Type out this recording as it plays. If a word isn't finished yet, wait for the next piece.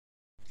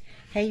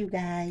Hey you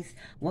guys,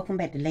 welcome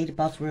back to Lady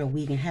Boss World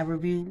Wig and Hair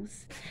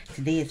Reviews.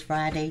 Today is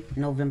Friday,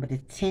 November the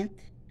 10th.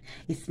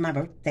 It's my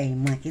birthday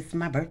month. It's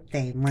my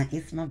birthday month.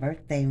 It's my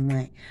birthday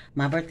month.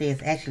 My birthday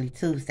is actually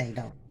Tuesday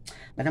though.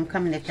 But I'm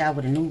coming at y'all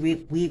with a new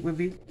wig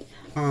review.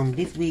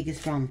 This wig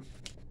is from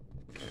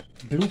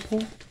Blue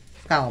Pool.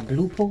 It's called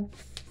Blue Pool.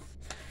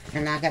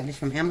 And I got this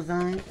from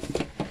Amazon.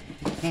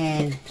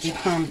 And it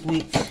comes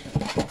with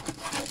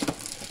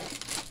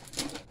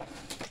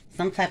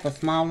some type of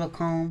smaller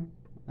comb.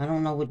 I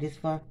don't know what this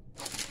for.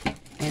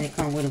 And it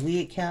comes with a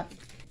wig cap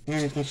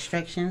and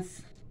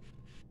instructions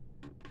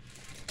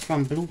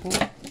from Blue Pool.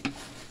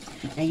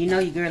 And you know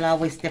your girl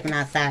always stepping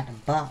outside the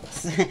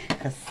box.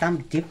 Because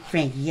I'm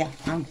different. Yeah,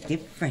 I'm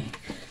different.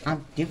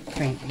 I'm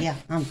different. Yeah,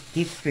 I'm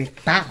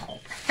different. Bow.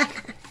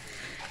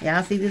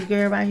 Y'all see this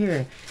girl right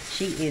here?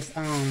 She is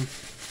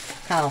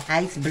called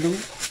Ice Blue.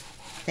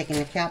 Taking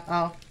the cap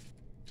off.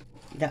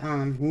 The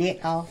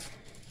net off.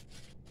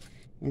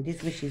 And this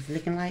is what she's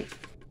looking like.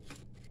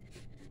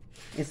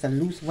 It's a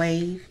loose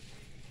wave,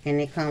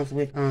 and it comes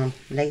with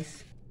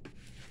lace,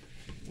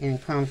 and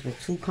it comes with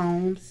 2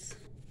 combs,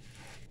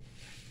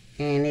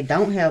 and it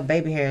don't have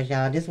baby hairs,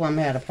 y'all. This one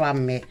I had a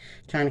problem with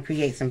trying to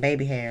create some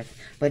baby hairs,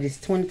 but it's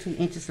 22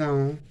 inches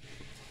long,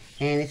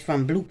 and it's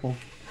from Blue Pool.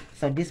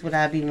 So this is what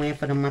I'll be wearing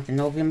for the month of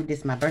November. This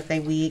is my birthday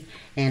wig,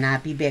 and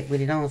I'll be back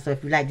with it on. So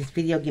if you like this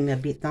video, give me a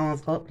big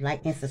thumbs up,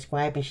 like and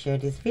subscribe, and share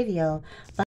this video. Bye.